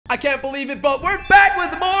I can't believe it, but we're back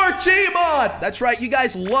with more Gmod. That's right, you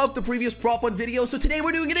guys loved the previous prop one video, so today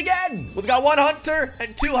we're doing it again. We've got one hunter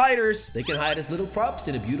and two hiders. They can hide as little props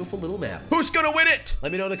in a beautiful little map. Who's gonna win it?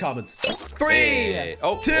 Let me know in the comments. 3,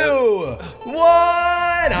 2, 1.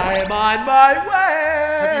 I am on my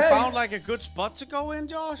way. Have you found like a good spot to go in,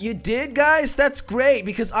 Josh? You did, guys? That's great,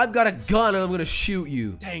 because I've got a gun and I'm gonna shoot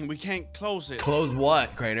you. Dang, we can't close it. Close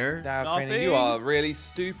what, Crainer? Now, Crainer, you are really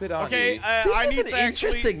stupid, aren't you? This is an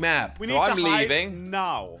interesting map. We need to hide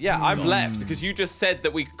now. Yeah, I'm left because you just said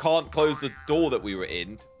that we can't close the door that we were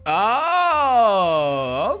in.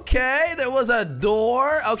 Oh, okay. There was a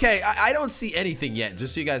door. Okay, I don't see anything yet,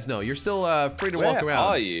 just so you guys know. You're still free to walk around. Where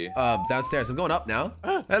are you? Downstairs. I'm going up now.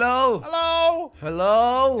 Hello. Hello.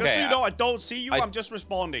 Hello. Just so you know, I don't see you. I'm just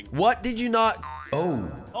responding. What did you not?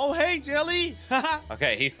 Oh. Oh, hey, Jelly.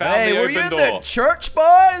 Okay, he's found the open door. Hey, were you in the church,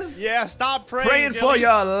 boys? Yeah, stop praying, Praying Jelly. for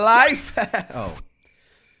your life. Oh.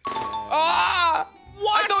 Ah!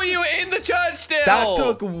 What? I thought you were in the church still. That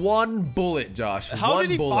took one bullet, Josh. How did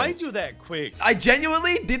he find you that quick? I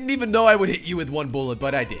genuinely didn't even know I would hit you with one bullet,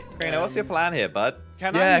 but I did. Crainer, what's your plan here, bud?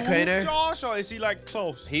 Can I move, Josh, or is he like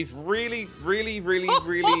close? He's really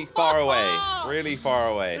far away. Really far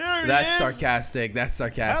away. That's sarcastic. That's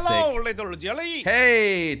sarcastic. Hello, little Jelly.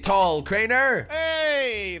 Hey, tall Crainer.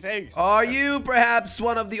 Hey, thanks. Are you perhaps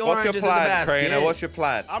one of the oranges in the basket? Crainer? What's your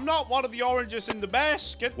plan? I'm not one of the oranges in the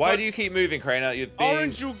basket. Why do you keep moving, Crainer? You're being...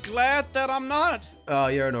 Aren't you glad that I'm not? Oh,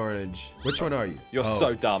 you're an orange. Which one are you? You're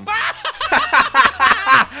so dumb.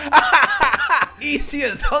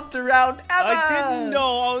 Easiest hunter round ever. I didn't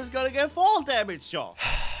know I was gonna get fall damage, Josh.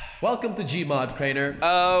 Welcome to Gmod, Crainer.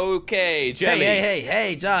 Okay, Jelly.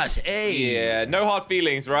 Hey, Josh. Hey. Yeah, no hard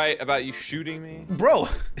feelings, right? About you shooting me? Bro,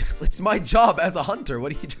 it's my job as a hunter.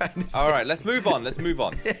 What are you trying to say? All right, let's move on. Let's move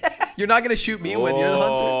on. You're not gonna shoot me when you're the hunter.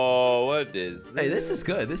 Oh, what is this? Hey, this is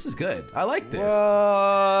good. This is good. I like this.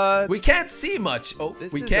 What? We can't see much. Oh,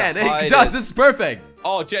 we can. Hey, Josh, this is perfect.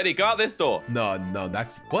 Oh, Jelly, go out this door. No,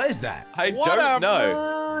 that's what is that? I don't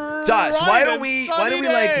know. Josh, why don't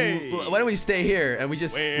we stay here and we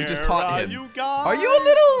just taunt him? Are you a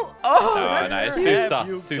little? Oh, no, it's too sus.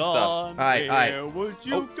 Too sus. All right. Where would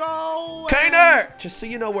you go? Kainer, just so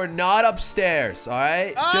you know, we're not upstairs. All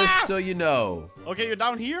right, just so you know. Okay, you're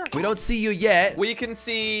down here. We don't see you yet. We can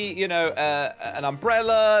see, you know, an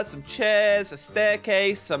umbrella, some chairs, a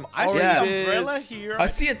staircase, some oranges. I see an umbrella here. I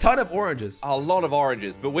see a ton of oranges. A lot of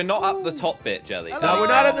oranges, but we're not up the top bit, Jelly. Hello. No, we're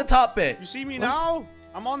not at the top bit. You see me now?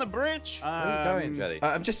 I'm on the bridge. Where are you going, Jelly?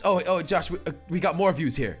 I'm just. Oh, Josh, we got more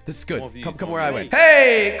views here. This is good. Views, come where I went.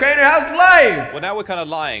 Hey, Crainer, how's life? Well, now we're kind of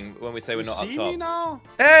lying when we say we're not up top. See me now?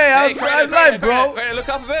 Hey, how's life, bro? Crainer, look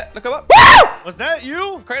up a bit. Look up. Woo! Was that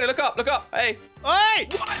you? Crainer, look up. Look up. Hey. Hey!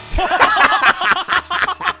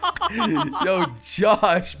 Yo,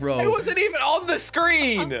 Josh, bro. It wasn't even on the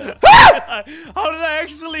screen. How did I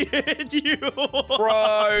actually hit you?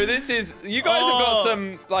 Bro, this is... You guys have got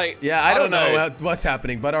some, like... Yeah, I don't know what's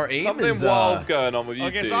happening, but our aim is... Something wild's going on with you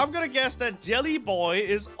Okay, two. so I'm going to guess that Jelly Boy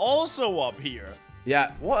is also up here.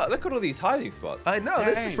 Yeah. What? Look at all these hiding spots. I know. Dang,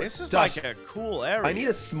 this is Josh, like a cool area. I need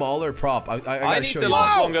a smaller prop. I need to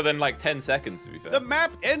last longer than like 10 seconds, to be fair. The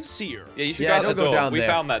map ends here. Yeah, you should go out the door. We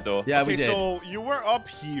found that door. Yeah, we did. So you were up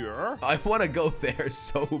here. I want to go there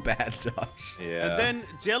so bad, Josh. Yeah. And then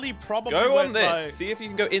Jelly probably go went on this. by... See if you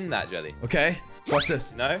can go in that, Jelly. Okay. Watch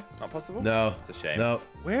this. No? Not possible? No. It's a shame. No.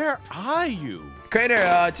 Where are you?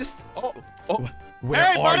 Crainer, just... Oh.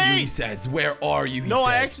 Where are you, he says. Where are you, he says.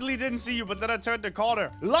 I actually didn't see you, but then I turned the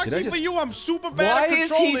corner. Lucky for you, I'm super bad at Why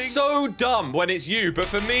controlling. is he so dumb when it's you? But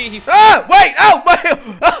for me, he's... Ah! Wait!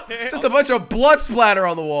 Oh! Just a bunch of blood splatter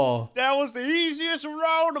on the wall. That was the easiest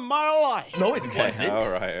round of my life. No, it wasn't.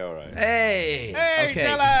 All right. Hey! Hey, okay.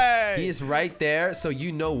 Jelly! He is right there, so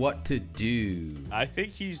you know what to do. I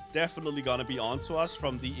think he's definitely gonna be onto us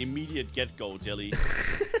from the immediate get-go, Jelly.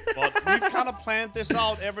 But we've kind of planned this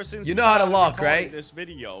out ever since you know how to lock, right? This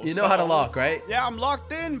video. You know how to lock, right? Yeah, I'm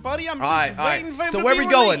locked in, buddy. I'm just waiting for him to be So where are we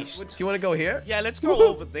going? released. Do you want to go here? Yeah, let's go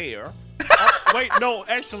over there. Wait, no,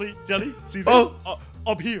 actually, Jelly, see this?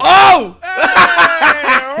 Up here. Oh! Hey,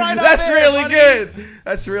 right That's there, really buddy. good.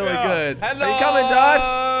 That's really good. Hello. Are you coming, Josh?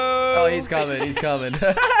 Oh, he's coming. He's coming.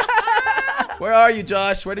 Where are you,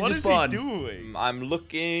 Josh? Where did you spawn? What is he doing? I'm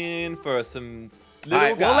looking for some little All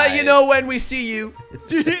right, guys. we'll let you know when we see you.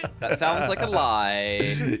 That sounds like a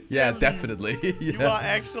lie. Yeah, Jelly, definitely. Yeah. You are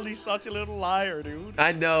actually such a little liar, dude.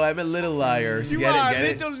 I know. I'm a little liar. You Get are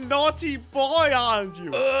it? a little naughty boy, aren't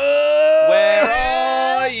you? Where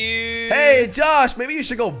are you? Hey, Josh, maybe you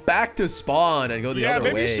should go back to spawn and go the other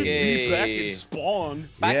maybe way. you should be back in spawn.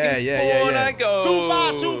 Back in spawn I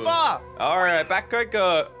go. Too far. All right, back I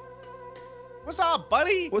go. What's up,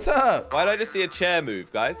 buddy? What's up? Why did I just see a chair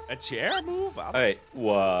move, guys? A chair move? Wait,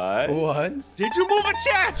 what? What? Did you move a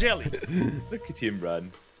chair, Jelly? Look at him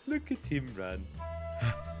run. Look at him run.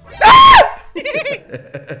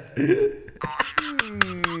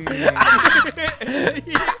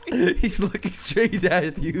 He's looking straight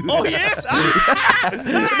at you. Oh, yes?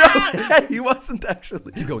 No, he wasn't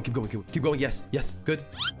actually. Keep going, keep going, keep going. Yes, yes, good.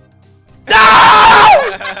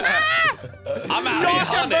 I'm out Josh,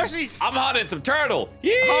 here have mercy. hunting. I'm hunting some turtle.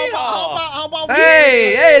 Yeah. How about we?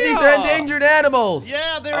 Hey, these are endangered animals.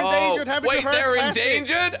 Yeah, they're endangered. Haven't wait, you heard they're plastic?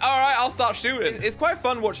 endangered? All right, I'll start shooting. It's quite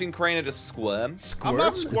fun watching Crainer just squirm. Squirm? I'm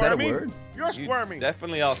not Is that a squirming. word? You're You squirming.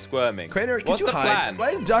 definitely are squirming. Crainer, could What's you the hide? plan? Why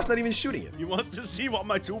is Josh not even shooting him? He wants to see what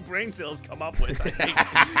my 2 brain cells come up with, I think.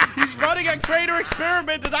 He's running a Crainer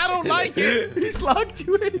experiment and I don't like it. He's locked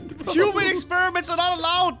you in, bro. Human experiments are not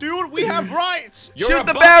allowed, dude. We have rights. You're Shoot a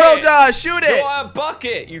the bucket. barrel, Josh. Shoot it. You're a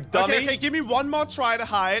bucket, you dummy. Okay, give me one more try to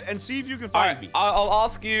hide and see if you can All find right, me. I'll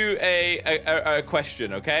ask you a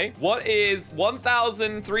question, okay? What is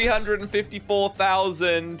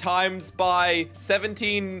 1,354,000 times by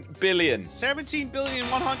 17 billion?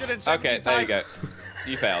 17,175. Okay, there you go.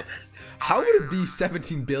 You failed. How would it be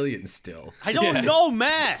 17 billion still? I don't Yeah. know,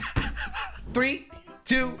 math. 3,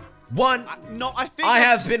 2, 1. No, I think I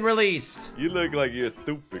have been released. You look like you're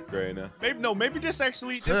stupid, Crainer. Maybe this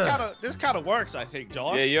actually this kind of works. I think,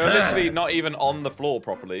 Josh. Yeah, you're literally not even on the floor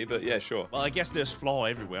properly, but yeah, sure. Well, I guess there's flaw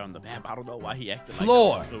everywhere on the map. I don't know why he acted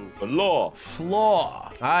Floor. like that. The law. Floor.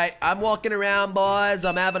 All right, I'm walking around, boys.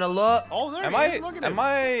 I'm having a look. Oh, there Am he is. Look at him.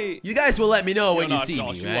 You guys will let me know when You're you not, see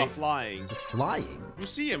Josh. me, You right? are flying. Flying. You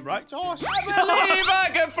see him, right, Josh? I believe I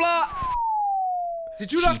can fly.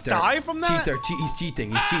 Did you not die from that? Cheater. He's cheating.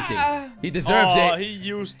 He's cheating. He deserves Oh, it. he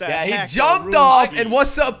used that. Yeah, he hacker jumped room off speed. and was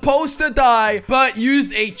supposed to die, but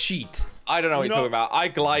used a cheat. I don't know what You you're know- talking about. I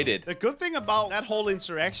glided. The good thing about that whole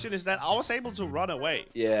interaction is that I was able to run away.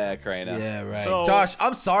 Yeah, Crainer. Yeah, right. So- Josh,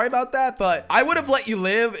 I'm sorry about that, but I would have let you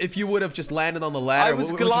live if you would have just landed on the ladder. I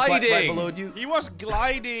was which is right gliding. below you. He was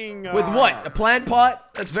gliding. With what? A plant pot?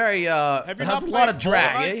 That's very, Have it you has not a lot of played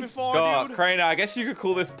drag, Fortnite eh? before, God, dude? Crainer, I guess you could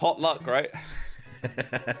call this potluck, right?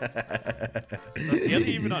 Does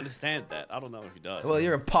Jelly even understand that? I don't know if he does. Well,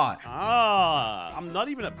 you're a pot. Ah, I'm not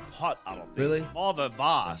even a pot, I don't think. Really? More of a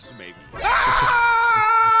vase, maybe.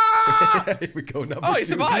 Here we go, number Oh, he 2.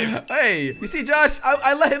 survived. Hey, you see, Josh?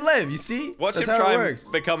 I let him live, you see? Watch That's him how try it and works.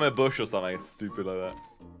 become a bush or something stupid like that.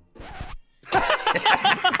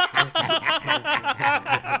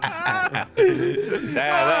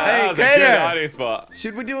 That was a good Crainer. hiding spot.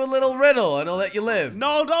 Should we do a little riddle and I'll let you live?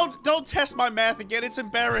 No, don't test my math again. It's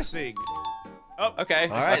embarrassing. Oh, Okay.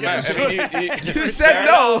 All right, let's I mean, You said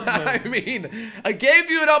no. I mean, I gave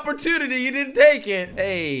you an opportunity. You didn't take it.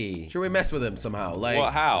 Hey, should we mess with him somehow? Like,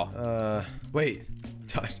 What? How? wait,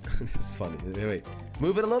 Josh, this is funny. Wait,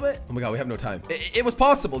 move it a little bit. Oh my God, we have no time. It was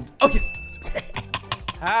possible. Oh yes.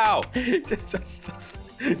 How?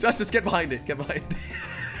 Just get behind it. Get behind it.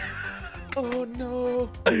 Oh no.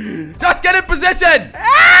 Just get in position.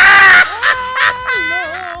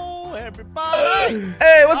 hello, everybody.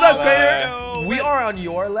 Hey, what's up, Oh, Crainer? no. We are on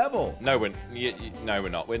your level. No, no, we're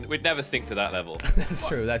not. We'd never sink to that level. That's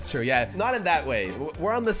true. That's true. Yeah, not in that way.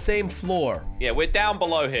 We're on the same floor. Yeah, we're down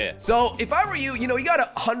below here. So if I were you, you know, you got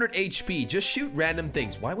 100 HP. Just shoot random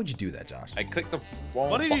things. Why would you do that, Josh? I clicked the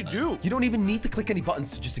wrong What did you button. do? You don't even need to click any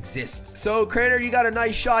buttons to just exist. So, Crainer, you got a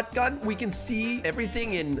nice shotgun. We can see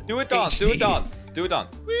everything in Do a dance. HD. Do a dance. Do a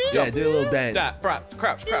dance. Yeah, do a little dance. Crouch,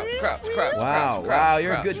 crouch. Wow, wow,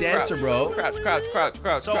 you're a good dancer, bro.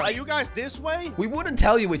 Crouch. So are you guys this way? We wouldn't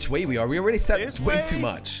tell you which way we are. We already said This way way? too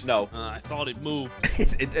much. No. I thought it moved.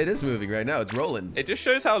 it is moving right now. It's rolling. It just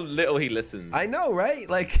shows how little he listens. I know, right?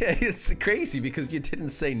 Like, it's crazy because you didn't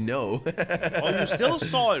say no. Oh, you still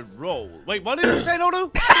saw it roll. Wait, what did you say, no?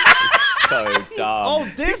 So dumb.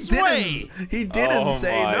 Oh, this way. He didn't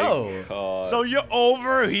say my no. God. So you're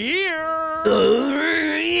over here.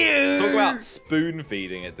 Talk about spoon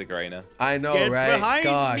feeding it to Grainer. I know, Get right? behind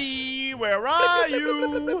Gosh. me. Where are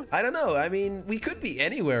you? I don't know. I mean, we could be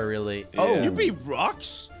anywhere, really. Yeah. Oh, You be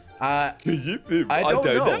rocks? I don't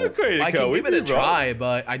know. Grainer. I can give it a We be wrong. try,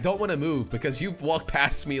 but I don't want to move because you've walked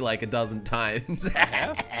past me like a dozen times.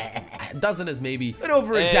 A dozen is maybe an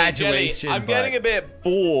over-exaggeration. Hey, Jenny, I'm getting a bit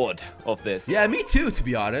bored of this. Yeah, me too, to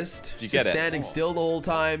be honest. You Just get it? standing still the whole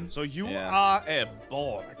time. So you Yeah. are a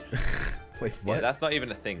board. Wait, what? Yeah, that's not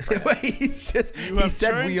even a thing. Wait, he's just, You he have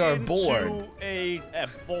said we are turned bored. into a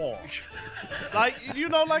board. Like, you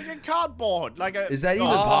know, like a cardboard. Like a. Is that even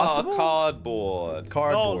Oh, possible? Cardboard.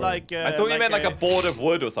 Cardboard. No, like. I thought you meant like a board of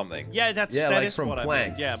wood or something. Yeah, Yeah, that like is from what I planks.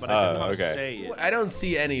 meant. Yeah, but I didn't know how to okay. say it. I don't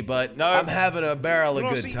see any, but No. I'm having a barrel You of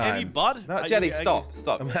don't good see any time. bud? No, Are Jelly, you- stop.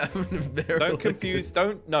 I'm having a barrel. Don't of confuse.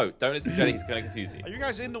 good- Don't listen to Jelly. He's going to confuse you. Are you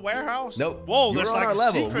guys in the warehouse? Nope. Whoa, You're there's on like our a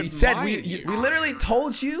level. secret We said mine we here. literally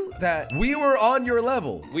told you that we were on your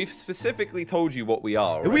level. We've specifically told you what we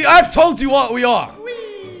are. I've told you what we are.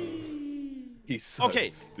 He's so Okay,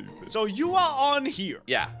 stupid. so you are on here,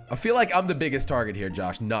 Yeah. I feel like I'm the biggest target here,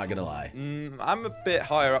 Josh. Not gonna lie. I'm a bit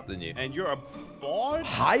higher up than you. and you're a board.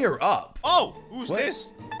 Higher up. Oh, who's What?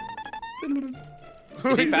 this?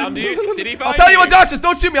 Did he found you? Did he find I'll tell you what Josh is.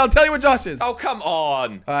 Don't shoot me. I'll tell you what Josh is. Oh, come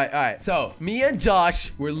on. All right. So me and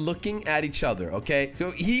Josh were looking at each other, okay? So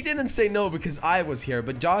he didn't say no because I was here,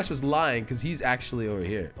 but Josh was lying because he's actually over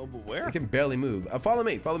here. Oh, but where? I can barely move. Follow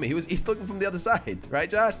me. Follow me. He's looking from the other side, right,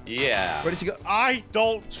 Josh? Yeah. Where did you go? I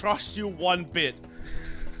don't trust you one bit.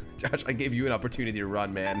 Josh, I gave you an opportunity to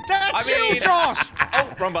run, man. That's I mean- you, Josh.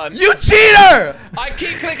 Oh, wrong button. You cheater! I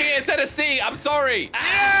keep clicking it instead of C. I'm sorry.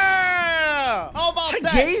 Yeah. How about I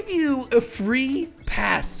that? gave you a free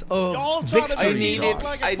pass of Y'all trying to victory, make me Josh. look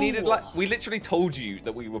like a fool. we literally told you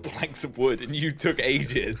that we were planks of wood and you took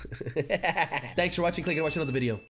ages. Thanks for watching. Click and watch another video.